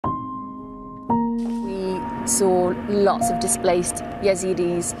saw lots of displaced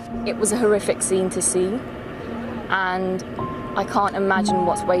Yazidis. It was a horrific scene to see, and I can't imagine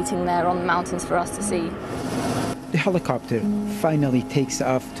what's waiting there on the mountains for us to see. The helicopter finally takes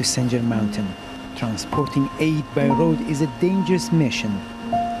off to Sinjar Mountain. Transporting aid by road is a dangerous mission.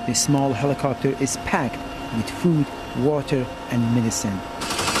 The small helicopter is packed with food, water, and medicine.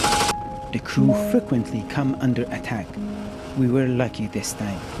 The crew frequently come under attack. We were lucky this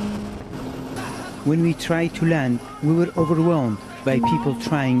time. When we tried to land, we were overwhelmed by people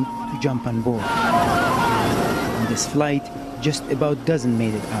trying to jump on board. On this flight, just about dozen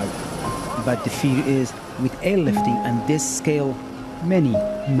made it out. But the fear is, with airlifting on this scale, many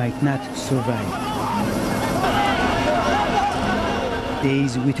might not survive.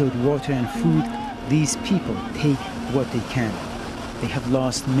 Days without water and food, these people take what they can. They have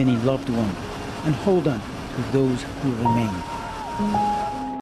lost many loved ones and hold on to those who remain.